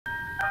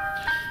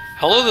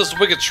Hello, this is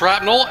Wicked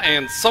Shrapnel,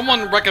 and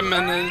someone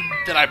recommended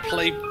that I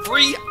play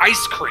free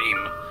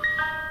Icecream.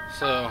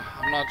 So,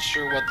 I'm not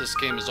sure what this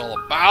game is all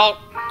about,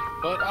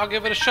 but I'll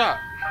give it a shot.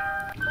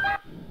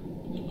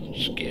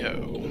 Let's go.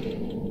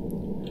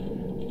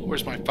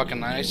 Where's my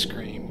fucking ice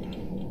cream?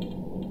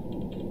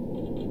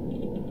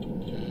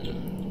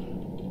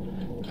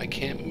 I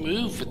can't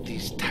move with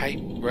these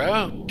tight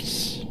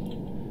ropes.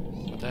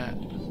 What's that?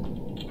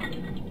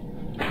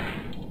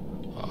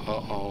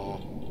 Uh-oh.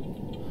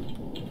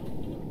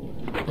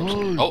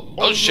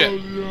 Oh shit.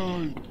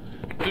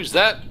 Who's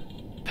that?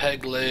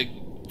 Peg leg.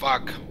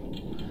 Fuck.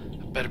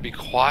 I better be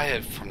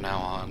quiet from now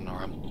on or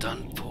I'm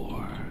done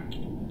for.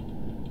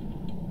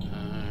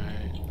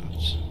 Alright.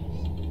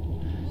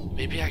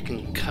 Maybe I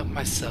can cut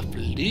myself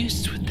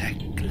loose with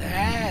that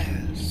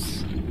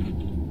glass.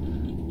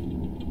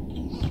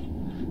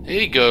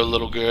 There you go,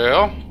 little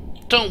girl.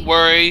 Don't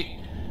worry.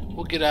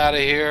 We'll get out of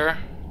here.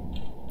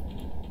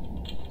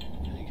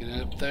 Can I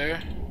get up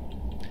there?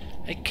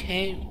 I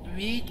can't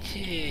reach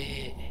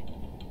it.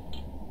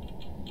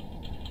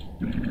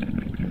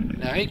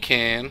 Now you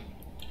can.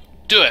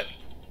 Do it.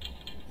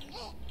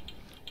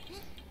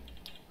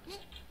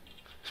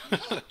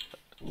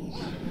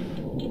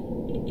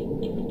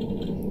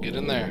 Get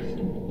in there.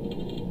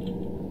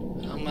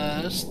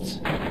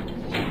 Almost.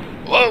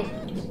 Whoa!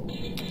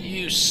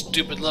 You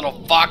stupid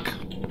little fuck.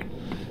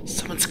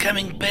 Someone's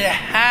coming. Better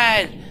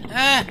hide.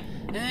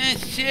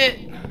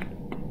 Shit.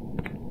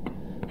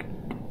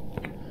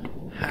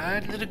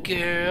 Hide, little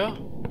girl.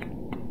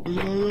 Come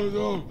on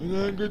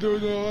now.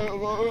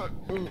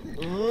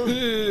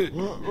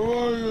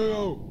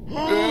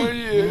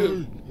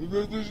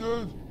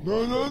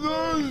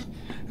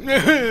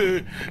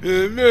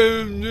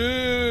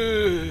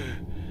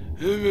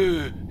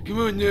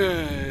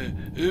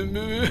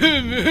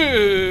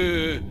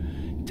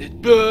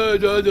 That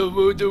bird all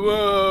over the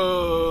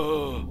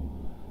wall.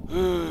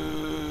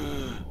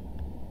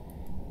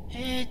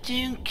 Hey,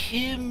 don't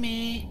kill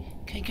me.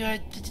 Can I go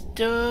out to the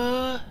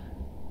door?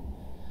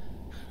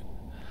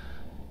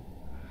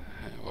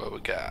 What we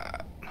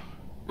got?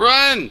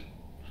 Run!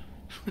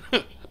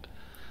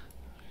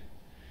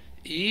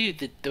 Ew,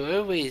 the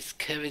doorway is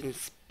covered in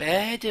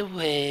spider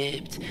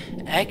webs.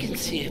 I can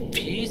see a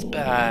fuse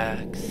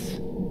box.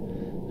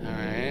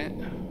 Alright.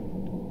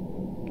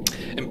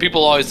 And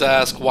people always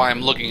ask why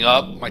I'm looking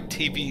up. My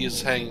TV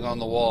is hanging on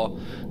the wall.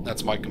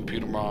 That's my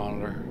computer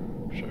monitor.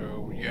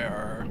 So,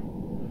 yeah.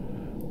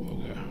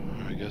 Okay,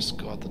 I guess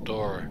go out the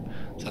door.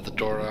 Is that the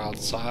door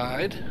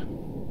outside?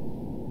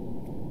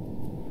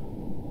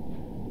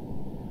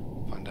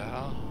 Find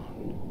out.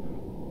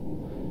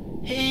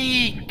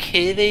 Hey,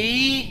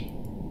 kitty!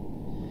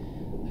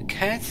 The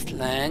cat's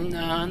lying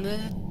on the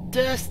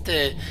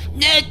duster.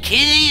 No,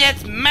 kitty,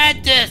 that's my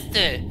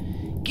duster!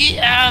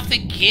 Get off the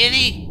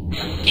kitty!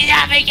 Get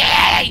off the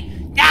kitty!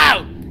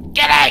 No!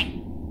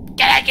 Kitty!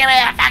 Kitty, give me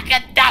the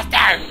fucking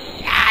duster!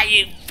 Ah,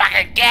 you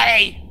fucking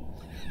kitty!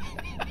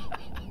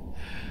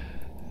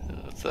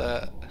 What's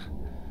that?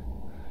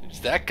 Who's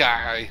that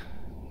guy?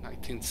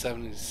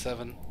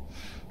 1977.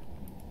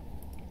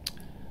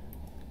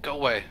 Go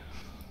away.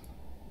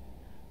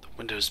 The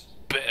window's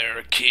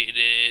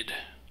barricaded.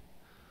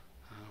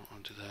 I don't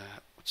want to do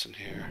that. What's in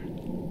here?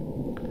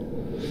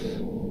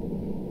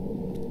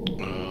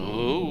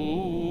 Oh.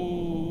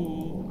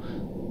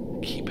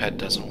 Keypad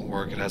doesn't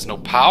work. It has no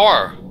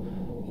power.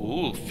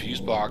 Ooh,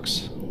 fuse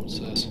box. What's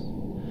this?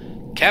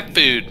 Cat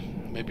food.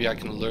 Maybe I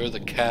can lure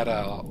the cat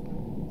out.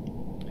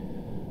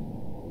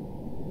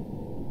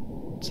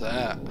 What's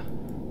that?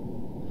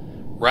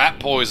 Rat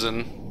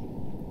poison.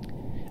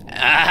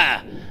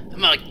 Ah! I'm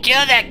gonna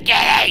kill that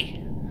kitty!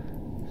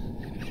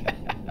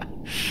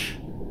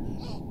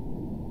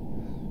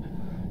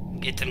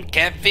 Get some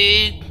cat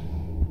food.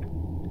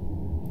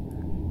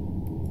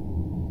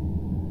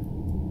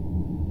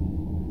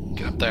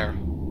 Get up there.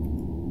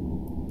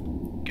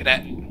 Get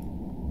at.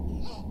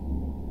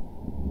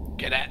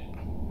 Get at.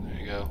 There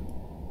you go.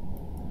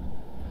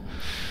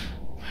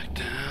 Back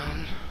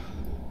down.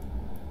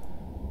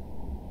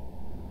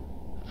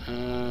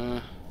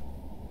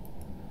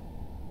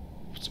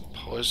 Put some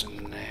poison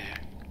in there.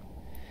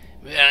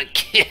 We're gonna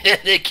kill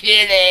the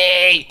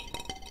kitty!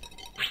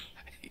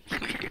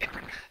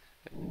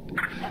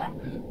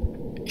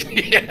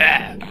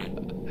 Yeah!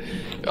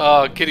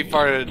 Oh, kitty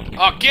farted.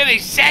 Oh, kitty,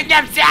 send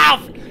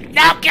himself!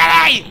 No,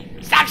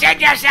 kitty! Stop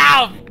shitting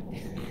yourself!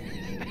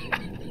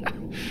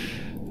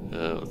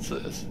 Oh, what's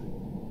this?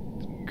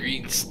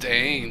 Green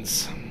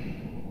stains.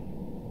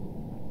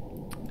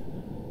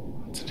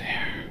 What's in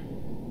here?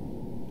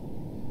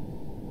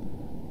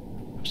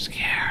 I'm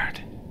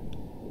scared.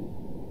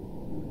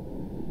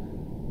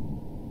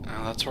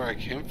 Oh, that's where I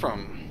came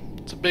from.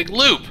 It's a big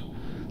loop.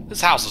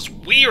 This house is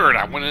weird.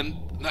 I went in.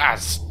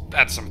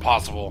 That's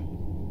impossible.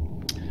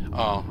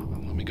 Oh,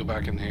 let me go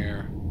back in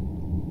here.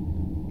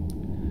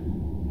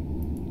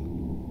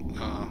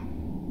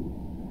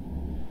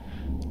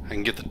 I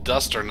can get the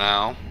duster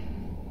now.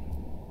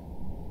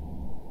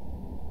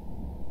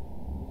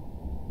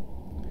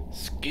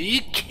 Screw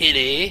you,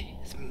 kitty.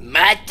 It's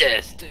my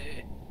duster.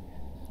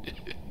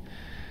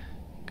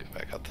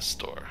 the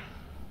store.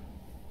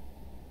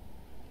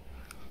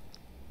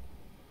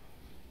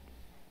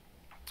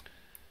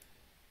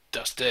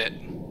 Dust it.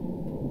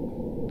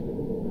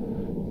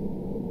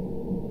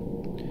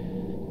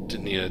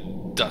 Didn't need a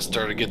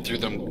duster to get through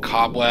them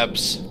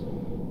cobwebs.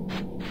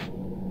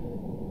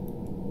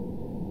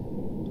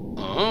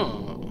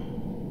 Oh.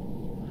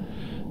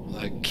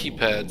 Like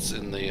keypads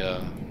in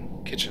the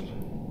kitchen.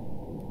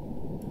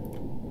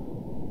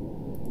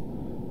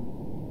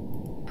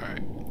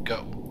 Alright,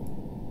 go.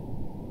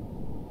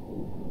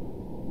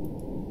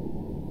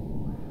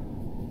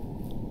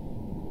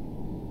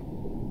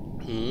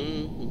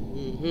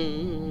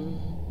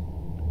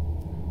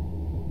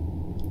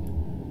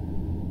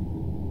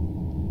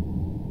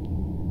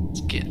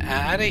 Let's get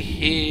out of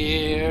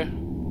here.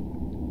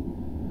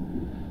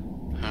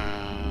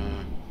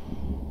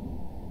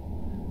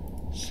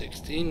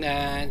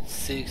 69.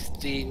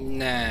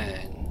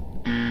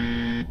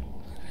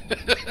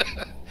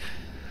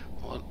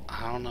 Well,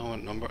 I don't know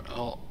what number.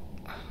 Oh,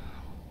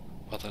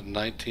 about the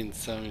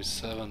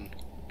 1977.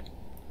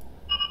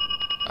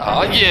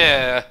 Oh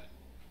yeah.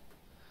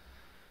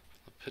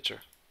 The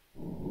picture.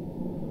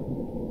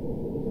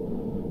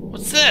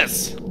 What's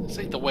this? This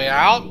ain't the way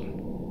out.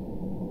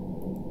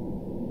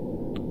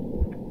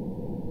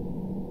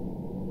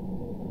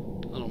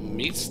 Little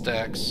meat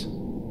stacks.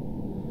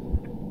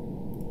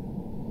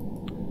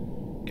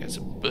 Guy's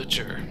a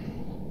butcher.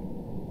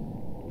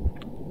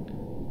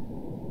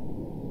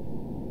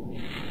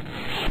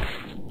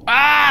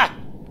 Ah!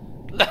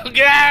 Look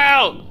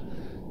out!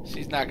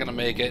 She's not gonna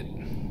make it.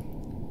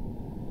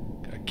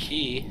 Got a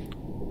key.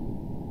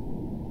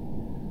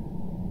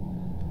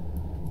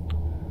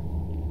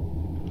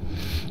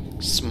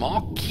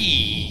 Small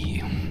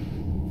key.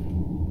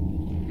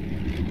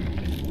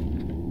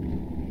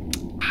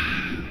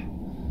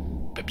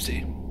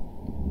 Pepsi.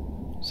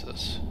 What's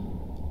this?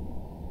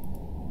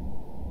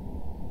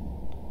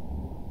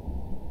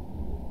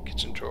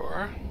 Kitchen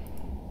drawer.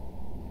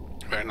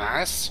 Very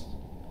nice.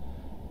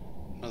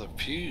 Another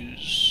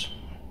fuse.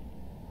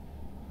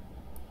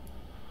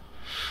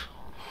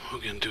 What are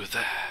we gonna do with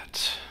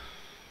that?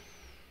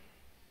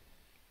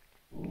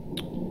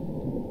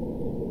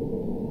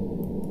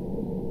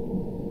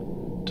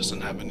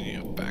 Doesn't have any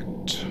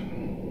effect.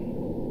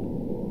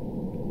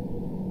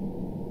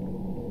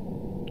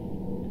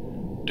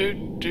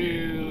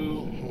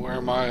 Where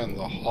am I in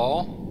the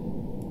hall?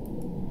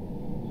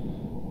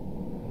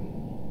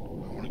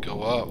 I want to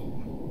go up.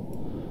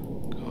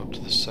 Go up to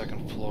the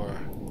second floor.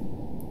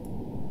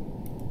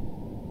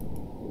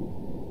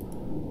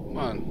 Come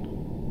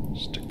on.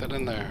 Stick that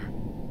in there.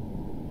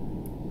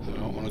 I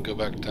don't want to go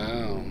back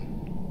down.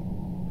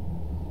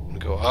 I want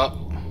to go up.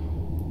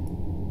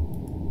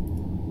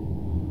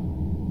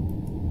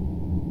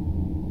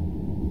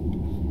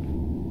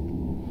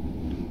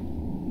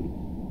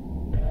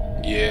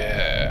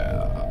 Yeah.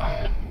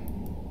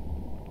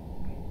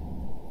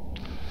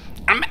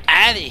 I'm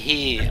out of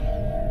here.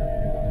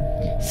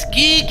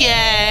 Screw you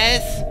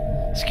guys.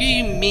 Screw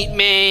you, meat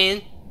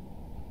man.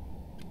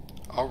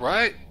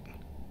 Alright.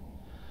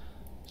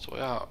 So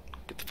way out.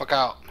 Get the fuck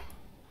out.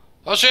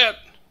 Oh shit!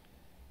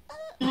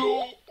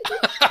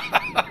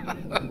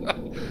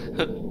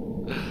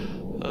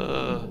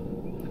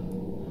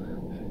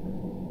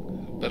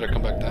 Better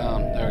come back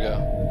down. There we go.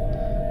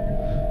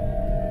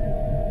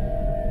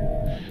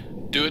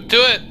 Do it,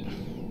 do it!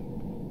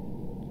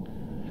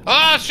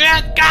 Oh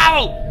shit!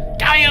 Go!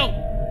 Go you!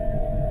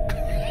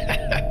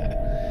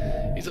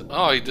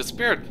 Oh, he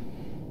disappeared.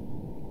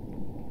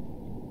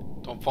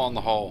 Don't fall in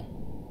the hole.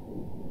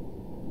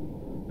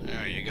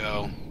 There you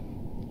go.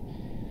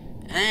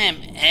 I'm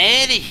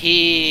out of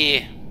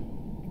here.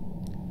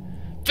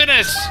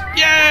 Finish!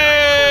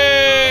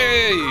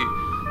 Yay!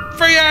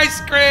 Free ice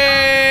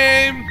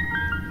cream!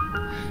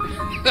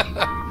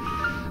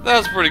 That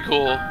was pretty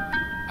cool.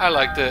 I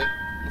liked it.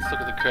 Let's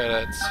look at the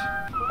credits.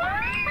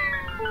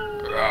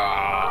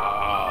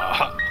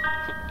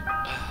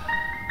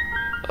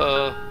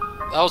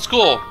 That was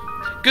cool.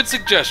 Good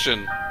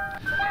suggestion.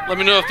 Let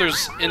me know if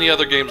there's any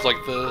other games like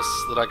this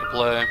that I could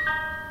play.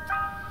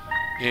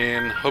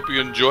 And hope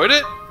you enjoyed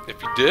it.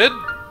 If you did,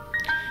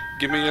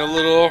 give me a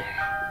little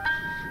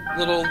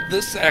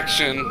this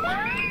action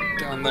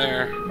down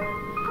there.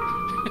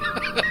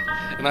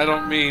 And I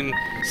don't mean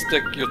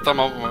stick your thumb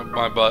up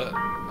my butt.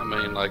 I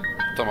mean like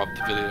thumb up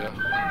the video.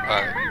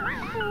 Alright.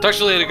 Talk to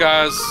you later,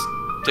 guys.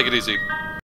 Take it easy.